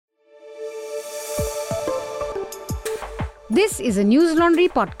This is a News Laundry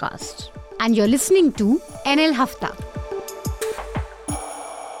podcast, and you're listening to NL Hafta.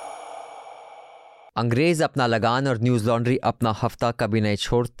 अंग्रेज अपना लगान और न्यूज लॉन्ड्री अपना हफ्ता कभी नहीं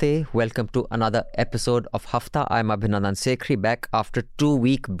छोड़ते. Welcome to another episode of Hafta. I'm Abhinandan Sekhri, back after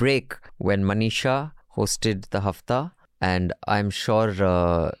 2-week break when Manisha hosted the Hafta, and I'm sure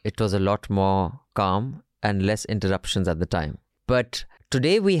it was a lot more calm and less interruptions at the time. But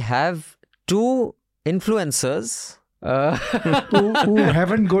today we have two influencers who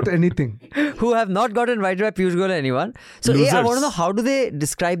haven't got anything. Who have not got invited by Piyush Goyal or anyone. So I want to know, how do they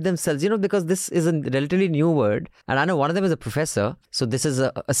describe themselves? Because this is a relatively new word. And I know one of them is a professor. So this is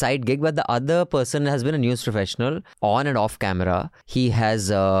a side gig. But the other person has been a news professional on and off camera. He has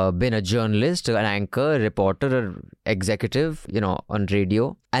been a journalist, an anchor, a reporter, an executive, on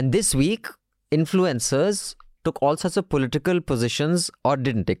radio. And this week, influencers took all sorts of political positions, or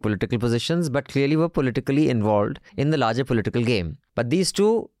didn't take political positions, but clearly were politically involved in the larger political game. But these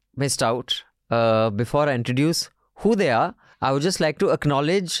two missed out. Before I introduce who they are, I would just like to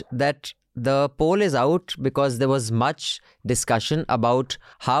acknowledge that the poll is out because there was much discussion about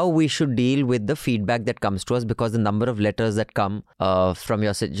how we should deal with the feedback that comes to us, because the number of letters that come from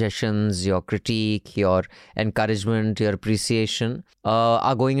your suggestions, your critique, your encouragement, your appreciation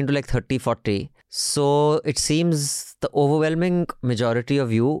are going into like 30-40. So it seems the overwhelming majority of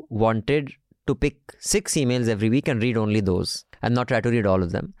you wanted to pick 6 emails every week and read only those and not try to read all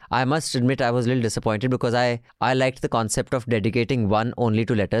of them. I must admit I was a little disappointed because I liked the concept of dedicating one only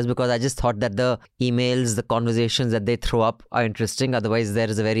to letters, because I just thought that the emails, the conversations that they throw up are interesting. Otherwise, there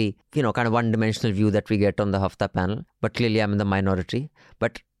is a very, kind of one-dimensional view that we get on the Hafta panel. But clearly I'm in the minority.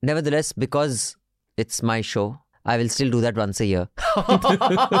 But nevertheless, because it's my show, I will still do that once a year.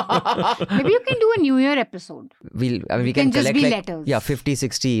 Maybe you can do a New Year episode. We can collect just be letters.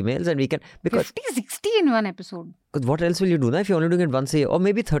 50-60 emails, and we can, because 50-60 in one episode. what else will you do now if you're only doing it once a year? Or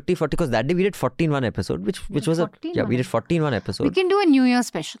maybe 30-40, because that day we did 14 one episode, which was we did 14 one episode. We can do a New Year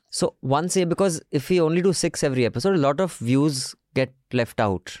special. So once a year, because if we only do 6 every episode, a lot of views get left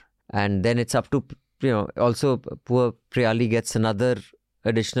out, and then it's up to also poor Priyali gets another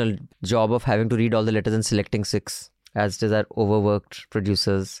additional job of having to read all the letters and selecting 6, as does our overworked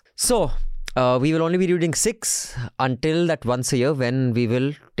producers. So we will only be reading 6 until that once a year, when we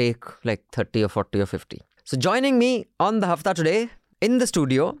will take like 30 or 40 or 50. So joining me on the Hafta today in the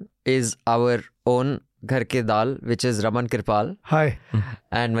studio is our own Ghar Ke Dal, which is Raman Kirpal. Hi.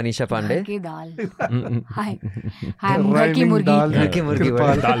 And Manisha Pandey. Ghar Ke Dal. Hi. I'm Ghar Ki Murgi. Ghar Ki Murgi.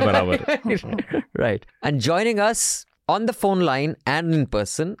 Dal barabar. Right. And joining us on the phone line and in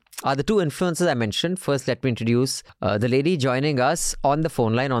person are the two influencers I mentioned. First, let me introduce the lady joining us on the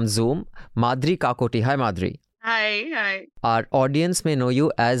phone line on Zoom, Madhuri Kakoti. Hi, Madhuri. Hi. Our audience may know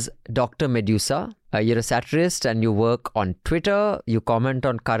you as Dr. Medusa. You're a satirist and you work on Twitter. You comment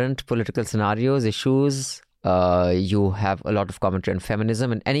on current political scenarios, issues. You have a lot of commentary on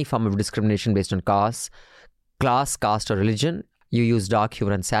feminism and any form of discrimination based on class, caste or religion. You use dark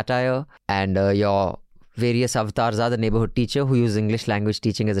humor and satire, and your various avatars are the neighborhood teacher who uses English language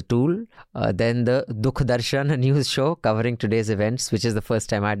teaching as a tool. Then the Dukh Darshan, a news show covering today's events, which is the first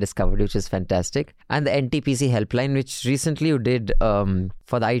time I discovered, which is fantastic. And the NTPC helpline, which recently you did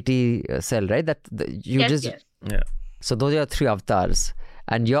for the IT cell, right? Yes. Yeah. So those are your 3 avatars.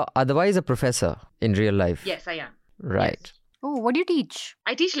 And you're otherwise a professor in real life. Yes, I am. Right. Yes. Oh, what do you teach?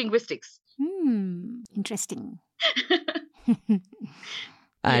 I teach linguistics. Interesting.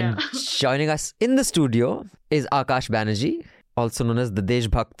 And joining us in the studio is Akash Banerjee, also known as the Desh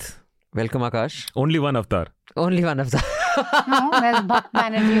Bhakt. Welcome, Akash. Only one avatar. Only one of them. No, there's Bhakt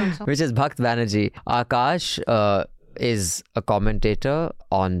Banerjee also. Which is Bhakt Banerjee. Akash is a commentator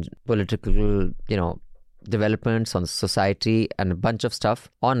on political, developments, on society and a bunch of stuff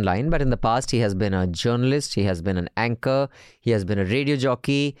online. But in the past, he has been a journalist, he has been an anchor, he has been a radio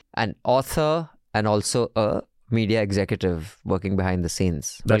jockey, an author, and also a media executive working behind the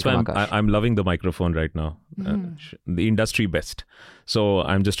scenes. That's Welcome, why I'm loving the microphone right now. The industry best. So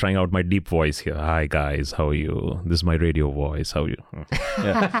I'm just trying out my deep voice here. Hi guys, how are you? This is my radio voice. How are you?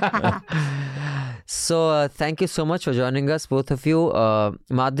 Yeah. So thank you so much for joining us, both of you.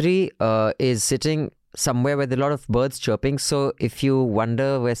 Madhuri is sitting somewhere where there are a lot of birds chirping. So if you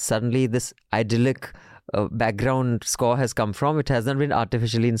wonder where suddenly this idyllic background score has come from, it has not been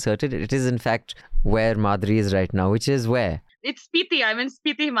artificially inserted. It is in fact where Madhuri is right now, which is where? It's Spiti. I'm in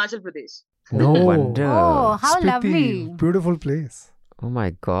Spiti, Himachal Pradesh. No wonder. Oh, how Spiti, lovely. Beautiful place. Oh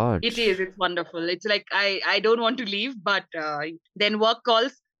my God. It is. It's wonderful. It's like I don't want to leave, but then work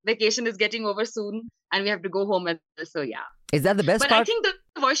calls. Vacation is getting over soon and we have to go home. So yeah. Is that the best But part? I think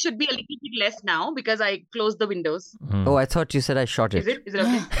the voice should be a little bit less now because I closed the windows. Oh, I thought you said I shot it. Is it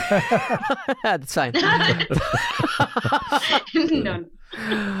okay? That's fine. No.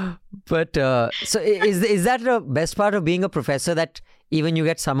 But so is that the best part of being a professor, that even you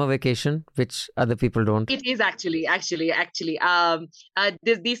get summer vacation, which other people don't? It is actually.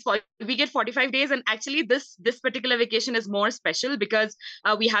 We get 45 days, and actually this particular vacation is more special because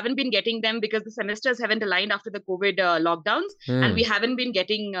we haven't been getting them because the semesters haven't aligned after the COVID lockdowns, and we haven't been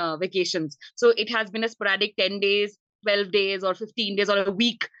getting vacations. So it has been a sporadic 10 days, 12 days, or 15 days, or a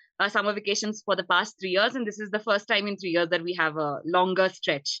week summer vacations for the past 3 years, and this is the first time in 3 years that we have a longer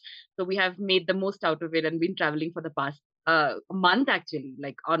stretch. So we have made the most out of it and been traveling for the past month actually,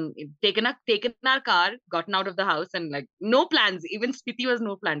 like taken our car, gotten out of the house, and like no plans. Even Spiti was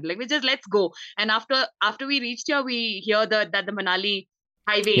no plan. Like we just let's go. And after we reached here, we hear that the Manali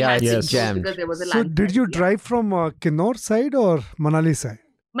highway has been jammed because there was a So landslide. did you drive from Kinnaur side or Manali side?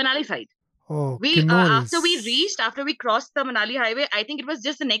 Manali side? Oh, We Kinnaur after we crossed the Manali highway, I think it was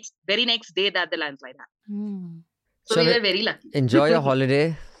just the very next day that the landslide happened. So we were very lucky. Enjoy your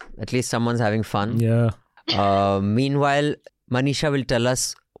holiday. At least someone's having fun. Yeah. Meanwhile, Manisha will tell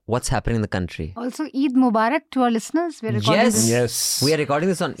us what's happening in the country. Also, Eid Mubarak to our listeners. We're recording this. Yes. We are recording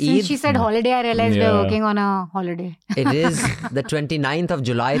this on Since Eid. she said holiday, I realized Yeah. we're working on a holiday. It is the 29th of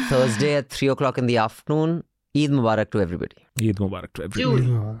July, Thursday at 3 o'clock in the afternoon. Eid Mubarak to everybody. Eid Mubarak to everybody.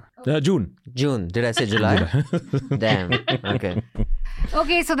 June. June. Did I say July? Damn. Okay.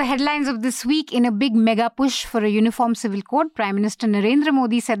 Okay, so the headlines of this week: in a big mega push for a uniform civil code, Prime Minister Narendra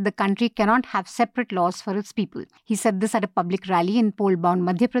Modi said the country cannot have separate laws for its people. He said this at a public rally in poll-bound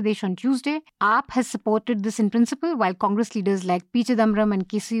Madhya Pradesh on Tuesday. AAP has supported this in principle, while Congress leaders like P. Chidambaram and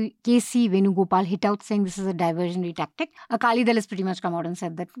K.C. Venugopal hit out saying this is a diversionary tactic. Akali Dal has pretty much come out and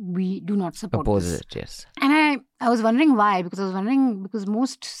said that we do not support Oppose this. it, yes. And I was wondering why, because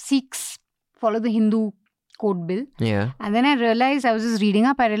most Sikhs follow the Hindu code bill. Yeah. And then I realized, I was just reading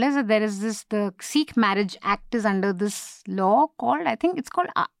up, I realized that there is the Sikh Marriage Act is under this law called, I think it's called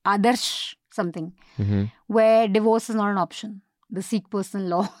Adarsh something, where divorce is not an option. The Sikh personal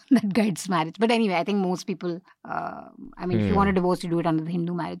law that guides marriage. But anyway, I think most people, if you want a divorce, you do it under the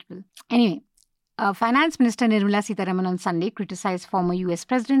Hindu marriage bill. Anyway, Finance Minister Nirmala Sitharaman on Sunday criticized former US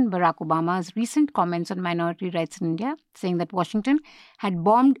President Barack Obama's recent comments on minority rights in India, saying that Washington had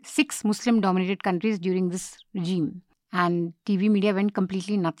bombed 6 Muslim-dominated countries during this regime. And TV media went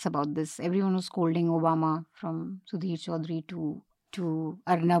completely nuts about this. Everyone was scolding Obama, from Sudhir Chaudhary to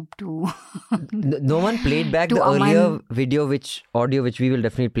Arnab to... No one played back To the Aman. earlier audio which we will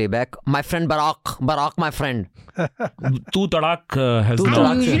definitely play back. My friend Barack, my friend. Tu Tadak has Tu now.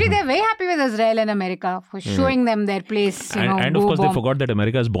 Tadak. Usually they're very happy with Israel and America for showing them their place. And of go course, they bomb. forgot that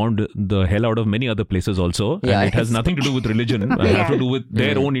America has bombed the hell out of many other places also. Yeah, and it has it's- nothing to do with religion. It has to do with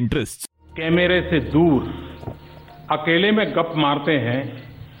their own interests. कैमरे से दूर अकेले में गप मारते हैं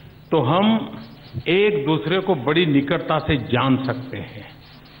तो हम एक दूसरे को बड़ी निकटता से जान सकते हैं।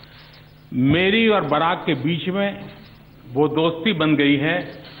 मेरी और बराक के बीच में वो दोस्ती बन गई है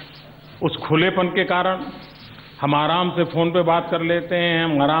उस खुलेपन के कारण। हम आराम से फोन पे बात कर लेते हैं,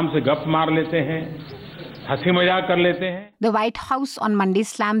 हम आराम से गप मार लेते हैं, हंसी मजाक कर लेते हैं। The White House on Monday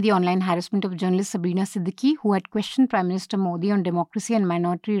slammed the online harassment of journalist Sabrina Siddiqui, who had questioned Prime Minister Modi on democracy and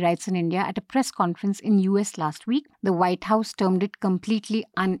minority rights in India at a press conference in US last week. The White House termed it completely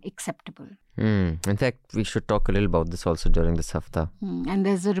unacceptable. In fact, we should talk a little about this also during this hafta. And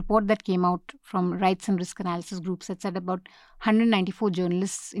there's a report that came out from rights and risk analysis groups that said about 194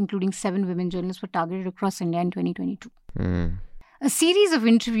 journalists, including 7 women journalists, were targeted across India in 2022. A series of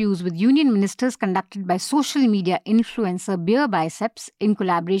interviews with union ministers conducted by social media influencer Beer Biceps in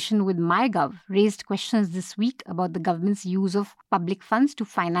collaboration with MyGov raised questions this week about the government's use of public funds to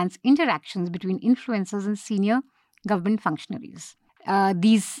finance interactions between influencers and senior government functionaries.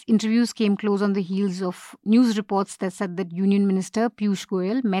 These interviews came close on the heels of news reports that said that Union Minister Piyush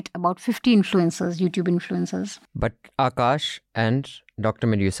Goyal met about 50 influencers, YouTube influencers. But Akash and Dr.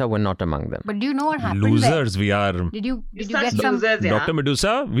 Medusa were not among them. But do you know what happened? Losers, we are. Did you Such get some? losers, yeah. Dr.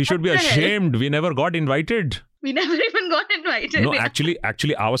 Medusa, we should be What the hell? ashamed. We never got invited. We never even got invited. No,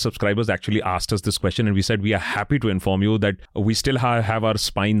 actually, our subscribers actually asked us this question, and we said we are happy to inform you that we still have our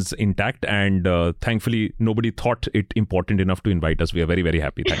spines intact, and thankfully nobody thought it important enough to invite us. We are very, very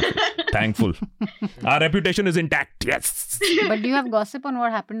happy. Thankful. Our reputation is intact. Yes. But do you have gossip on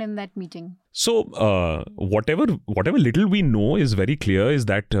what happened in that meeting? So whatever little we know is very clear is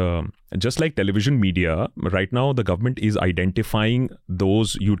that just like television media, right now the government is identifying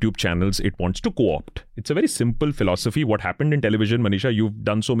those YouTube channels it wants to co-opt. It's a very simple philosophy. What happened in television, Manisha, you've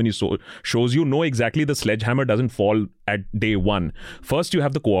done so many shows, you know exactly the sledgehammer doesn't fall at day one. First, you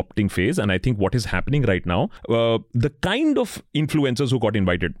have the co-opting phase, and I think what is happening right now, the kind of influencers who got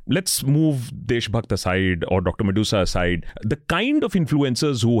invited, let's move Deshbhakt aside or Dr. Medusa aside, the kind of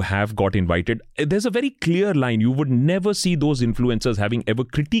influencers who have got invited, there's a very clear line. You would never see those influencers having ever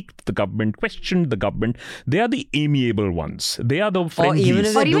critiqued the government, questioned the government. They are the amiable ones. They are the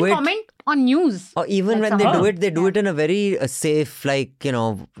friendlies. Or even comment on news. Or even when they do it in a very safe, like, you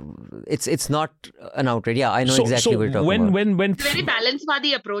know, it's not an outrage. Yeah, I know exactly what you're talking about. When It's a very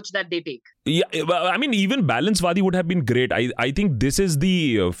balanced-wadi approach that they take. Yeah, I mean, even balanced-wadi would have been great. I think this is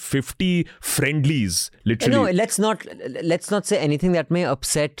the 50 friendlies, literally. No, let's not say anything that may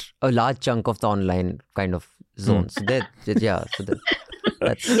upset a large chunk of the online kind of zone. So that's the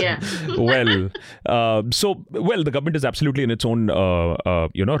government is absolutely in its own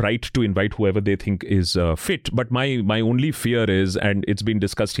right to invite whoever they think is fit. But my only fear is, and it's been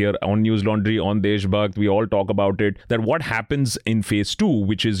discussed here on News Laundry, on Deshbhakt, we all talk about it, that what happens in phase 2,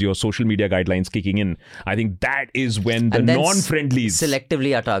 which is your social media guidelines kicking in, I think that is when the non-friendlies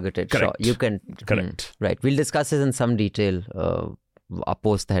selectively are targeted. Correct. Sure, you can correct. Right, we'll discuss this in some detail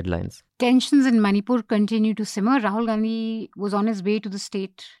post the headlines. Tensions in Manipur continue to simmer. Rahul Gandhi was on his way to the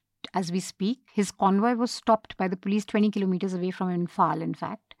state as we speak. His convoy was stopped by the police 20 kilometers away from Imphal, in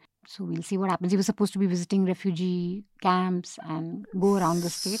fact. So we'll see what happens. He was supposed to be visiting refugee camps and go around the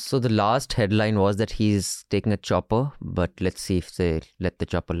state. So the last headline was that he's taking a chopper, but let's see if they let the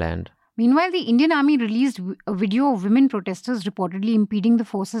chopper land. Meanwhile, the Indian Army released a video of women protesters reportedly impeding the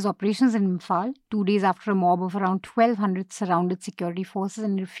force's operations in Imphal 2 days after a mob of around 1,200 surrounded security forces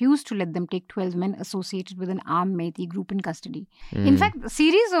and refused to let them take 12 men associated with an armed Meitei group in custody. In fact, a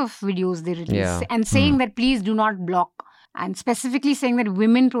series of videos they released and saying that please do not block, and specifically saying that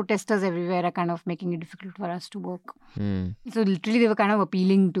women protesters everywhere are kind of making it difficult for us to work. So literally they were kind of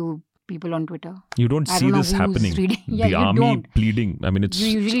appealing to people on Twitter. You don't see this happening. The army pleading. I mean, it's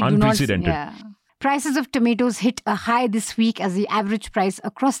unprecedented. Prices of tomatoes hit a high this week as the average price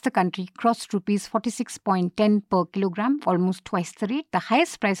across the country crossed rupees 46.10 per kilogram, almost twice the rate. The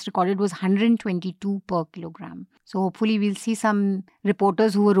highest price recorded was 122 per kilogram. So hopefully we'll see some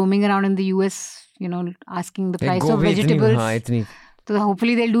reporters who were roaming around in the US, asking the price of vegetables. So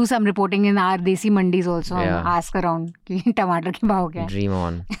hopefully they'll do some reporting in our desi mandis also and ask around ki tomato ke bhao kya. Dream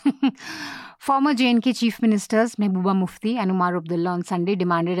on. Former J&K Chief Ministers Mehbooba Mufti and Umar Abdullah on Sunday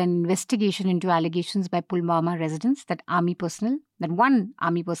demanded an investigation into allegations by Pulwama residents that one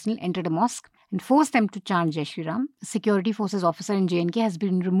army personnel entered a mosque and forced them to chant Jai Shri Ram. A security forces officer in J&K has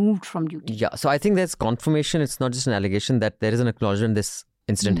been removed from duty. Yeah, so I think there's confirmation. It's not just an allegation that there is an acknowledgement this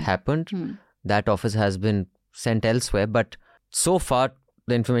incident happened. That officer has been sent elsewhere, but so far,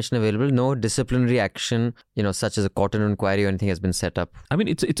 the information available, no disciplinary action, such as a court inquiry or anything has been set up. I mean,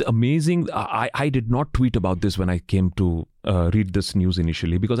 it's amazing. I did not tweet about this when I came to read this news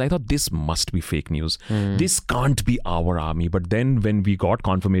initially because I thought this must be fake news. This can't be our army. But then when we got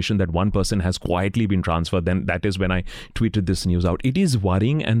confirmation that one person has quietly been transferred, then that is when I tweeted this news out. It is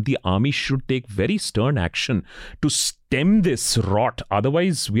worrying, and the army should take very stern action to stem this rot.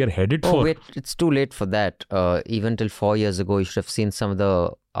 Otherwise, we are headed for... Oh, wait, it's too late for that. Even till 4 years ago, you should have seen some of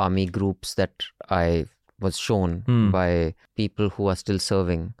the army groups that I was shown by people who are still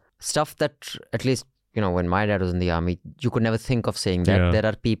serving. Stuff that, at least, when my dad was in the army, you could never think of saying that. Yeah. There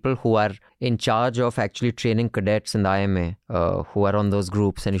are people who are in charge of actually training cadets in the IMA who are on those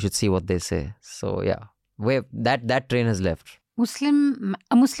groups, and you should see what they say. So, yeah, that train has left.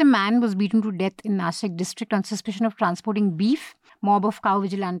 A Muslim man was beaten to death in Nashik district on suspicion of transporting beef. Mob of cow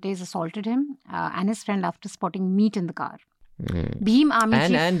vigilantes assaulted him and his friend after spotting meat in the car. Bhim Army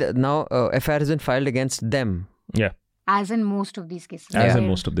Chief... And now FIR has been filed against them. Yeah. As in most of these cases.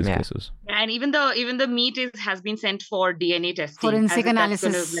 Cases. And even the meat has been sent for DNA testing. Forensic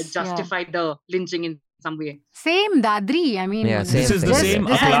analysis. That's going to justify the lynching in some way. Same Dadri. I mean, this is the same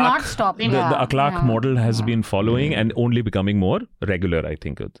this has not stopped. The Akhlaq model has been following and only becoming more regular, I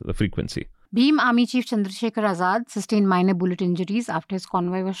think, the frequency. Bhim Army Chief Chandrasekhar Azad sustained minor bullet injuries after his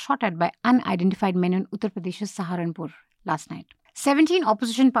convoy was shot at by unidentified men in Uttar Pradesh's Saharanpur last night. 17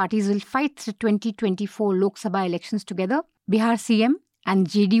 opposition parties will fight the 2024 Lok Sabha elections together, Bihar CM and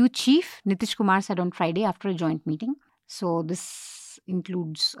JDU Chief Nitish Kumar said on Friday after a joint meeting. So this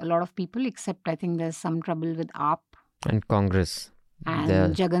includes a lot of people, except I think there's some trouble with AAP. And Congress.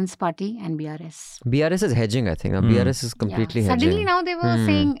 and Jagan's party and BRS. BRS is hedging, I think. BRS is completely hedging. Suddenly now they were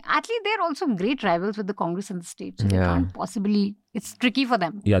saying, actually they're also great rivals with the Congress and the state. So they can't possibly, it's tricky for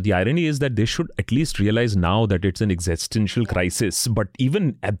them. Yeah, the irony is that they should at least realize now that it's an existential crisis. But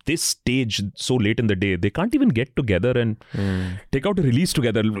even at this stage, so late in the day, they can't even get together and take out a release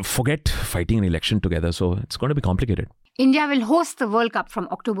together. Forget fighting an election together. So it's going to be complicated. India will host the World Cup from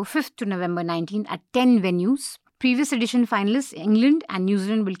October 5th to November 19th at 10 venues. Previous edition finalists England and New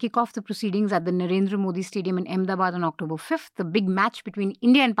Zealand will kick off the proceedings at the Narendra Modi Stadium in Ahmedabad on October 5th. The big match between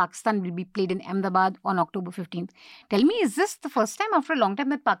India and Pakistan will be played in Ahmedabad on October 15th. Tell me, is this the first time after a long time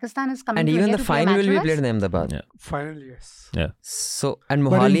that Pakistan is coming and to even India the to play a final match will be with played us? in Ahmedabad. Yeah. Finally, yes. Yeah. So, and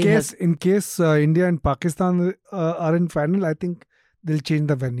But Mohali in case India and Pakistan are in final, I think they'll change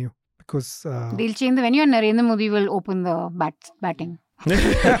the venue because They'll change the venue and Narendra Modi will open the batting. No,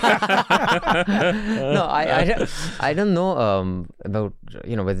 I don't know about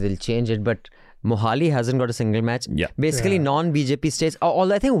whether they'll change it, but Mohali hasn't got a single match. Yeah. Basically, non-BJP states.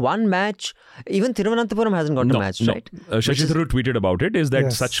 Although I think one match, even Thiruvananthapuram hasn't got a match, right? Shashi Tharoor tweeted about it, is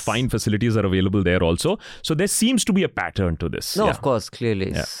that such fine facilities are available there also. So there seems to be a pattern to this. No, of course,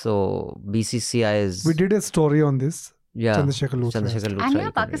 clearly. Yeah. So BCCI is... We did a story on this. Yeah, Chandrasekhar Luthra.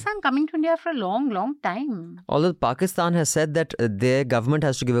 And Pakistan coming to India for a long, long time. Although Pakistan has said that their government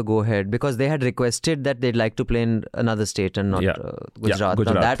has to give a go-ahead because they had requested that they'd like to play in another state and not Gujarat.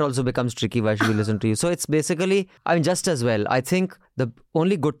 Now that also becomes tricky. Why should we listen to you? So it's basically, just as well. I think the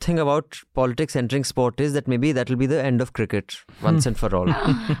only good thing about politics entering sport is that maybe that will be the end of cricket once and for all.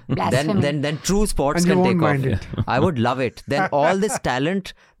 then true sports and can take off. It. I would love it. Then all this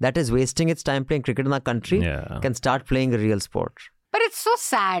talent that is wasting its time playing cricket in our country can start playing a real sport. But it's so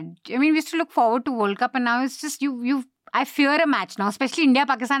sad. I mean, we used to look forward to World Cup and now it's just I fear a match now, especially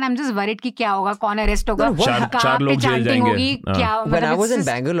India-Pakistan. I'm just worried कि क्या होगा, कौन arrest होगा, चार लोग jail जाएंगे. When I was in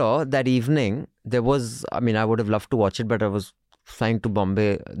Bangalore that evening, there was, I would have loved to watch it, but I was flying to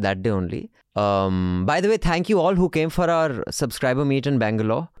Bombay that day only. By the way, thank you all who came for our subscriber meet in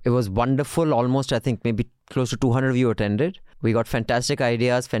Bangalore. It was wonderful. Almost, I think, maybe close to 200 of you attended. We got fantastic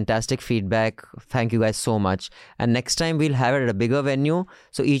ideas, fantastic feedback. Thank you guys so much. And next time we'll have it at a bigger venue.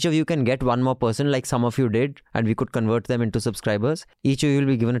 So each of you can get one more person like some of you did. And we could convert them into subscribers. Each of you will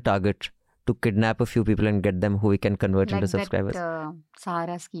be given a target to kidnap a few people and get them who we can convert into subscribers. Like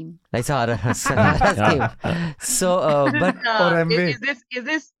Sahara scheme. Like Sahara scheme. So, but...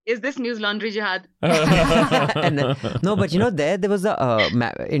 Is this news laundry jihad? No, but there was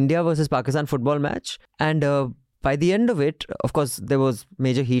a India versus Pakistan football match. And by the end of it, of course, there was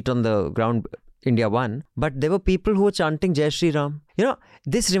major heat on the ground. India won, but there were people who were chanting Jai Shri Ram.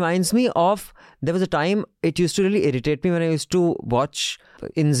 This reminds me of, there was a time it used to really irritate me when I used to watch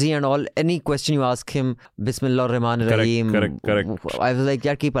Inzi and all. Any question you ask him, Bismillah Rahman Rahim. Correct. I was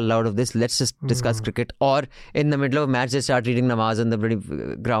like, keep Allah out of this. Let's just discuss cricket. Or in the middle of a match, they start reading namaz on the bloody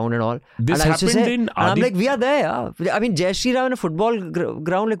ground and all. This happened in Adi... I'm like, we are there. Jai Shri Ram in a football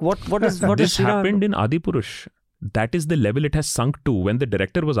ground. Like, what is this Shri Ram? happened in Adipurush. That is the level it has sunk to. When the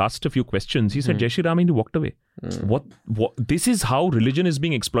director was asked a few questions, he said, Jai Shri Ram, and he walked away. What? This is how religion is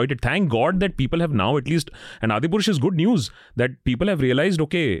being exploited. Thank God that people have now at least, and Adipurush is good news, that people have realized,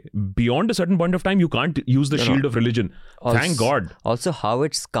 okay, beyond a certain point of time, you can't use the shield of religion. Thank God. Also, how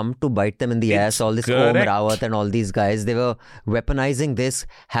it's come to bite them in the ass, all this Om Rawat and all these guys, they were weaponizing this,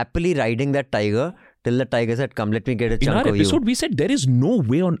 happily riding that tiger. Till the tiger said, come, let me get a chunk of you. In our episode, we said there is no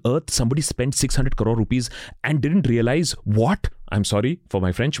way on earth somebody spent 600 crore rupees and didn't realize what, I'm sorry for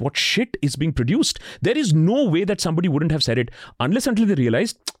my French, what shit is being produced. There is no way that somebody wouldn't have said it unless until they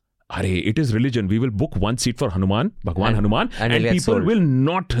realized, it is religion. We will book one seat for Hanuman, Bhagwan Hanuman, and people will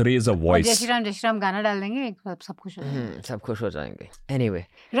not raise a voice. Jai Shri Ram गाना डाल देंगे, सब खुश हो जाएंगे. सब खुश हो जाएंगे. Anyway.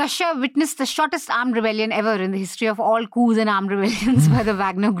 Russia witnessed the shortest armed rebellion ever in the history of all coups and armed rebellions by the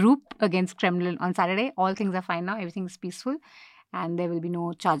Wagner Group against Kremlin on Saturday. All things are fine now. Everything is peaceful. And there will be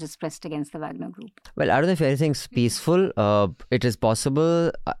no charges pressed against the Wagner Group. Well, I don't know if anything's peaceful. It is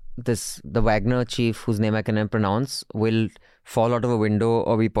possible the Wagner chief, whose name I cannot pronounce, will fall out of a window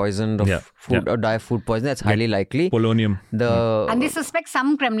or be poisoned of food or die of food poisoning. That's highly likely. Polonium. And they suspect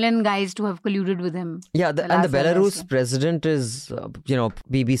some Kremlin guys to have colluded with him. Yeah, and the Belarus president is,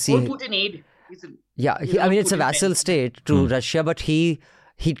 BBC. Putin aid. It's a vassal state to Russia, but he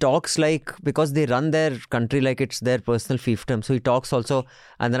talks like, because they run their country like it's their personal fiefdom. So he talks also.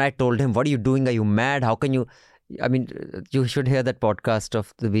 And then I told him, what are you doing? Are you mad? How can you... you should hear that podcast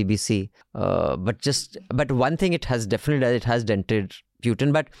of the BBC. But one thing it has dented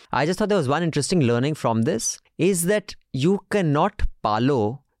Putin. But I just thought there was one interesting learning from this, is that you cannot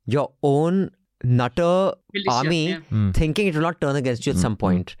palo your own nutter Militia, army thinking it will not turn against you at some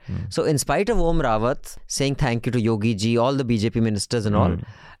point. So in spite of Om Rawat saying thank you to Yogi ji, all the BJP ministers and all,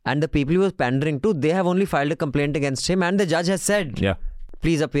 and the people he was pandering to, they have only filed a complaint against him, and the judge has said,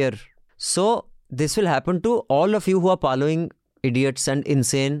 please appear. So this will happen to all of you who are following idiots and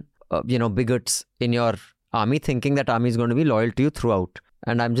insane, bigots in your army, thinking that army is going to be loyal to you throughout.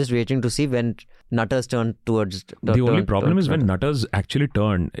 And I'm just waiting to see when nutters turn towards... The only problem is when nutters actually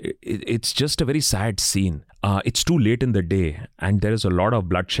turn, it's just a very sad scene. It's too late in the day and there is a lot of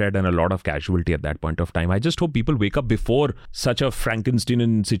bloodshed and a lot of casualty at that point of time. I just hope people wake up before such a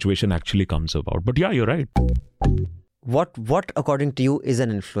Frankensteinian situation actually comes about. But yeah, you're right. What according to you is an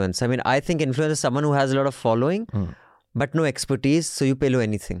influence? I mean, I think influencer is someone who has a lot of following, but no expertise, so you pay low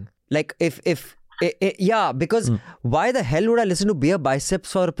anything. Like because why the hell would I listen to Beer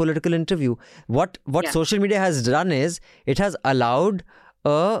Biceps for a political interview? What social media has done is, it has allowed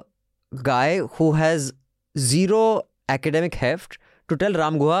a guy who has zero academic heft to tell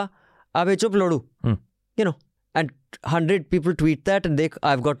Ram Guha, "Abhe chup lodu." And 100 people tweet that, and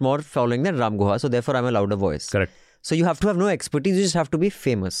I've got more following than Ram Guha, so therefore I'm a louder voice. Correct. So you have to have no expertise, you just have to be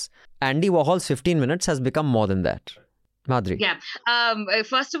famous. Andy Warhol's 15 minutes has become more than that. Madhuri. Yeah.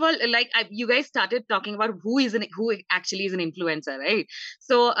 First of all, you guys started talking about who actually is an influencer, right?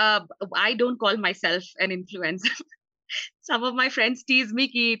 So I don't call myself an influencer. Some of my friends tease me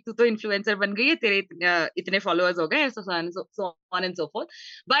कि तू तो influencer बन गई है, तेरे इतने followers हो गए, so on and so forth.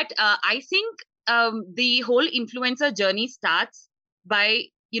 But I think the whole influencer journey starts by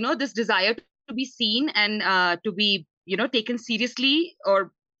this desire to be seen and to be taken seriously,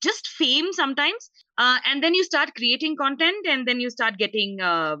 or just fame sometimes, and then you start creating content, and then you start getting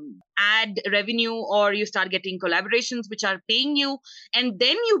ad revenue, or you start getting collaborations which are paying you, and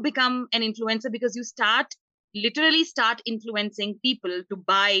then you become an influencer because you literally start influencing people to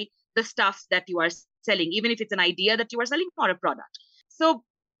buy the stuff that you are selling, even if it's an idea that you are selling or a product. So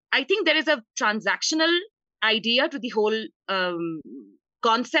I think there is a transactional idea to the whole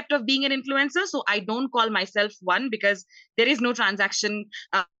concept of being an influencer. So I don't call myself one because there is no transaction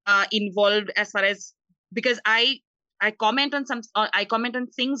involved, as far as, because I comment on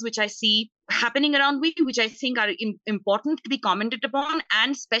things which I see happening around me, which I think are important to be commented upon,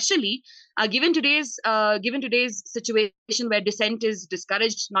 and especially given today's situation where dissent is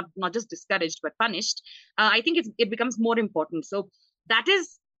discouraged, not just discouraged but punished. I think it becomes more important. So that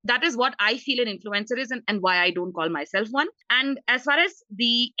is what I feel an influencer is, and why I don't call myself one. And as far as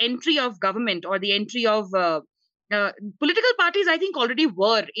the entry of government or the entry of political parties, I think already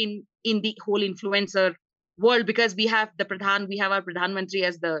were in the whole influencer world, because we have our Pradhan Mantri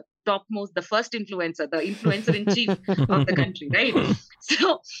as the first influencer, the influencer in chief of the country, right?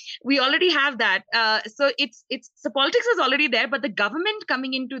 So we already have that. So so politics is already there, but the government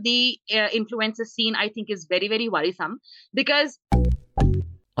coming into the influencer scene, I think, is very, very worrisome, because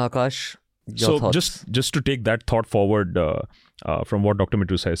Akash, so thoughts? just to take that thought forward from what Dr.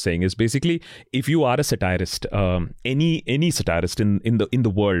 Mitrusa is saying, is basically, if you are a satirist, any satirist in the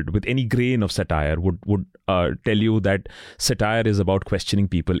world with any grain of satire would tell you that satire is about questioning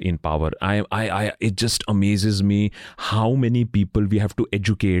people in power. It just amazes me how many people we have to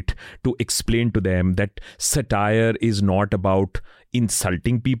educate to explain to them that satire is not about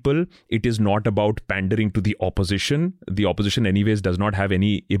insulting people. It is not about pandering to the opposition. The opposition anyways does not have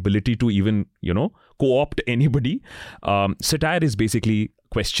any ability to even, co-opt anybody. Satire is basically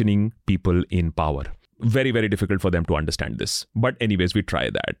questioning people in power. Very, very difficult for them to understand this. But anyways, we try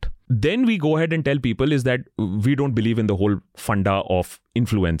that. Then we go ahead and tell people is that we don't believe in the whole funda of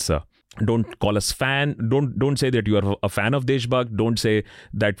influencer. Don't call us fan. Don't say that you are a fan of Deshbhakt. Don't say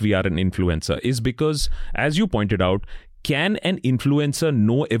that we are an influencer. Is because, as you pointed out, can an influencer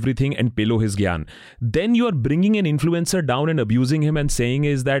know everything and pillow his gyan? Then you are bringing an influencer down and abusing him and saying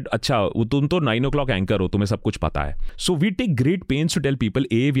is that, अच्छा, तुम तो 9 o'clock anchor हो, तुम्हें सब कुछ पता है. So we take great pains to tell people,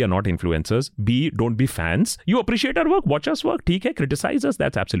 A, we are not influencers. B, don't be fans. You appreciate our work, watch us work. ठीक है, criticize us,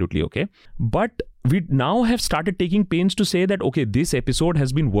 that's absolutely okay. But we now have started taking pains to say that, okay, this episode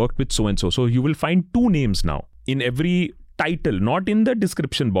has been worked with so-and-so. So you will find 2 names now in every title, not in the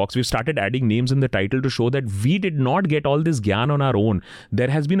description box. We've started adding names in the title to show that we did not get all this gyan on our own. There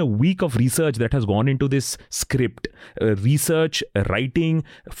has been a week of research that has gone into this script, research, writing,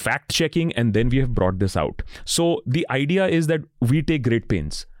 fact checking, and then we have brought this out. So the idea is that we take great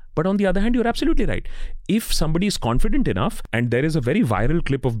pains. But on the other hand, you're absolutely right. If somebody is confident enough, and there is a very viral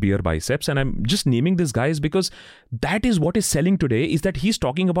clip of Beer Biceps, and I'm just naming this guys because that is what is selling today, is that he's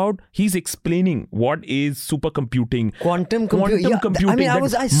explaining what is supercomputing, quantum computing.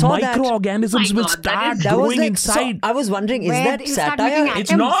 I saw that microorganisms will start growing inside. So I was wondering, is that satire?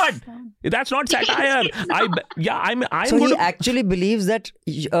 It's not. That's not satire. So he actually believes that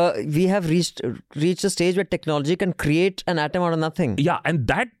we have reached a stage where technology can create an atom out of nothing. Yeah, and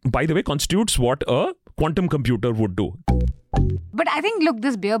that, by the way, constitutes what a quantum computer would do. But I think, look,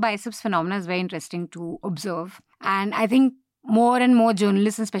 this beer biceps phenomenon is very interesting to observe. And I think more and more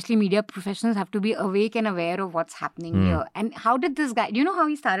journalists, especially media professionals, have to be awake and aware of what's happening here. And how did this guy, do you know how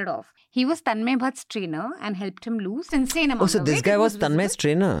he started off? He was Tanmay Bhatt's trainer and helped him lose insane amount of weight. Oh, so this guy was Tanmay's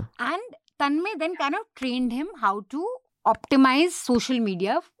trainer. And Tanmay then kind of trained him how to optimize social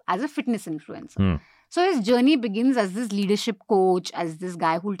media as a fitness influencer. So his journey begins as this leadership coach, as this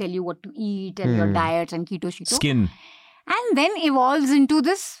guy who'll tell you what to eat and your diets and keto. Skin. And then evolves into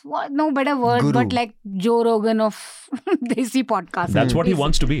this, no better word, Guru. but like Joe Rogan of Desi podcast. That's what he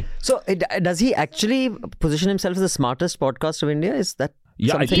wants to be. So does he actually position himself as the smartest podcast of India? Is that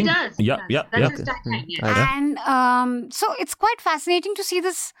I think he does. That's his tagline. And so it's quite fascinating to see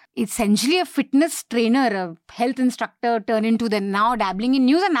this essentially a fitness trainer, a health instructor turn into the now dabbling in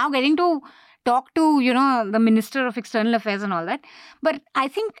news and now getting to talk to, the Minister of External Affairs and all that. But I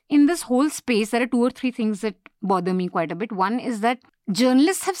think in this whole space, there are 2 or 3 things that bother me quite a bit. One is that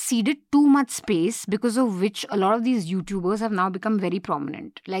journalists have ceded too much space, because of which a lot of these YouTubers have now become very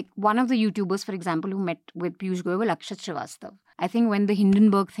prominent. Like one of the YouTubers, for example, who met with Piyush Goyal, Akshat Srivastav. I think when the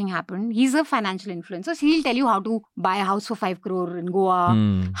Hindenburg thing happened, he's a financial influencer. So he'll tell you how to buy a house for 5 crore in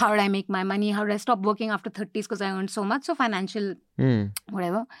Goa. How did I make my money? How did I stop working after 30s because I earned so much? So financial,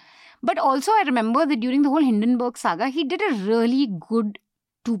 whatever. But also I remember that during the whole Hindenburg saga, he did a really good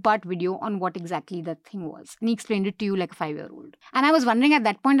 2-part video on what exactly that thing was. And he explained it to you like a 5-year-old. And I was wondering at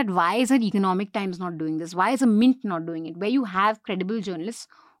that point that why is an Economic Times not doing this? Why is a Mint not doing it? Where you have credible journalists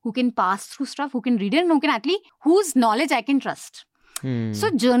who can pass through stuff, who can read it, and whose knowledge I can trust. So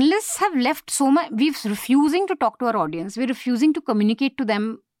journalists have left so much. We're refusing to talk to our audience. We're refusing to communicate to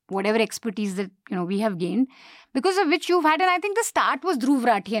them whatever expertise that we have gained, because of which you've had, and I think the start was Dhruv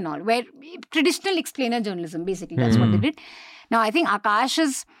Rathi and all, where traditional explainer journalism, basically, that's what they did. Now, I think Akash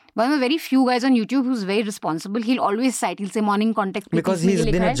is one of the very few guys on YouTube who's very responsible. He'll always cite, he'll say morning context. Because he's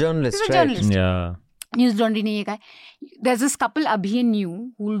been a journalist, He's a journalist. Yeah. News laundry nahi hai guy. There's this couple, Abhi and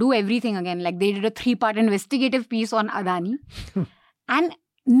New, who'll do everything again. Like they did a 3-part investigative piece on Adani and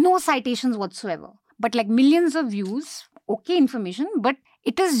no citations whatsoever. But like millions of views, okay information, but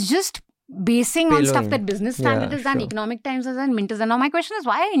it is just basing on stuff that Business Standard has done, Economic Times has done, Mint has done. Now my question is,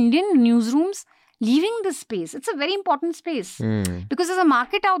 why are Indian newsrooms leaving this space? It's a very important space because there's a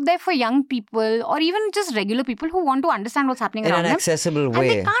market out there for young people or even just regular people who want to understand what's happening around them. In an accessible way. And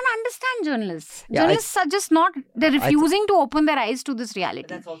they can't understand journalists. Journalists are just not, they're refusing to open their eyes to this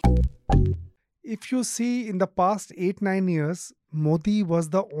reality. If you see in the past 8-9 years, Modi was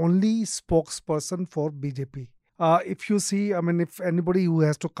the only spokesperson for BJP. If you see, if anybody who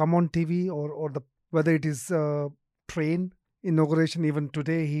has to come on TV or whether it is train inauguration, even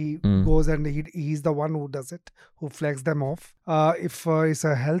today he goes and he's the one who does it, who flags them off. If it's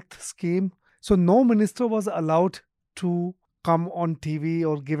a health scheme, so no minister was allowed to come on TV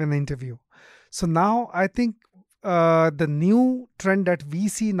or give an interview. So now I think the new trend that we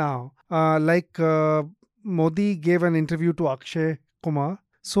see now, Modi gave an interview to Akshay Kumar.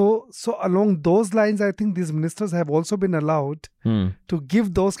 So along those lines, I think these ministers have also been allowed to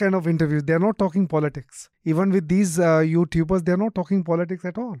give those kind of interviews. They're not talking politics. Even with these YouTubers, they're not talking politics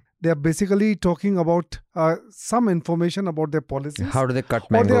at all. They're basically talking about some information about their policies. How do they cut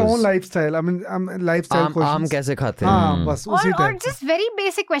mangoes? Or their own lifestyle. Lifestyle questions. Aam kaise khate hain? Or just very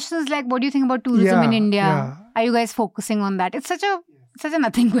basic questions like, what do you think about tourism in India? Yeah. Are you guys focusing on that? It's such a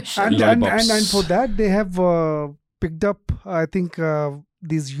nothing question. And for that, they have picked up, I think,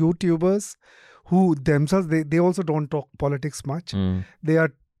 these YouTubers who themselves, they also don't talk politics much.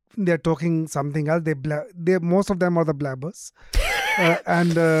 They're talking something else. They most of them are the blabbers.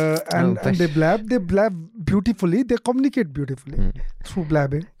 And they blab beautifully. They communicate beautifully through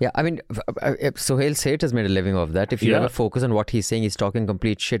blabbing. Yeah, Sohail Seth has made a living of that. If you ever focus on what he's saying, he's talking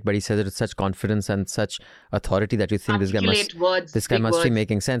complete shit, but he says it with such confidence and such authority that you think this guy must be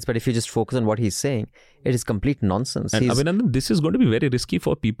making sense. But if you just focus on what he's saying, it is complete nonsense. And Abhinandan, this is going to be very risky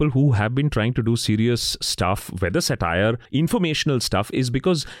for people who have been trying to do serious stuff, whether satire, informational stuff, is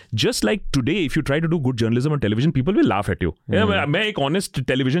because just like today, if you try to do good journalism on television, people will laugh at you. मैं एक honest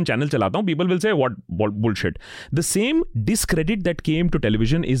television channel चलाता हूँ, people will say what bullshit. The same discredit that came to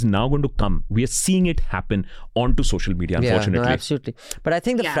television is now going to come. We are seeing it happen onto social media, unfortunately. Yeah, no, absolutely. But I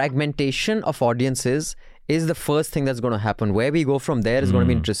think the fragmentation of audiences is the first thing that's going to happen. Where we go from there is going to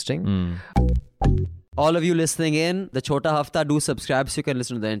be interesting. All of you listening in, the Chota Hafta, do subscribe so you can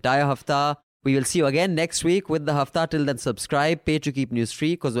listen to the entire Hafta. We will see you again next week with the Hafta. Till then, subscribe, pay to keep news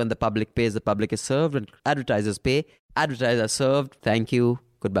free, because when the public pays, the public is served. When advertisers pay, advertisers are served. Thank you.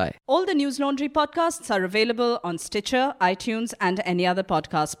 Goodbye. All the News Laundry podcasts are available on Stitcher, iTunes, and any other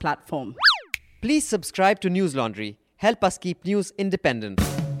podcast platform. Please subscribe to News Laundry. Help us keep news independent.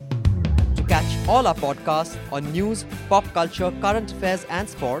 To catch all our podcasts on news, pop culture, current affairs, and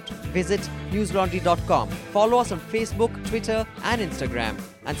sport, visit newslaundry.com. Follow us on Facebook, Twitter, and Instagram,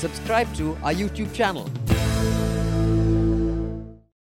 and subscribe to our YouTube channel.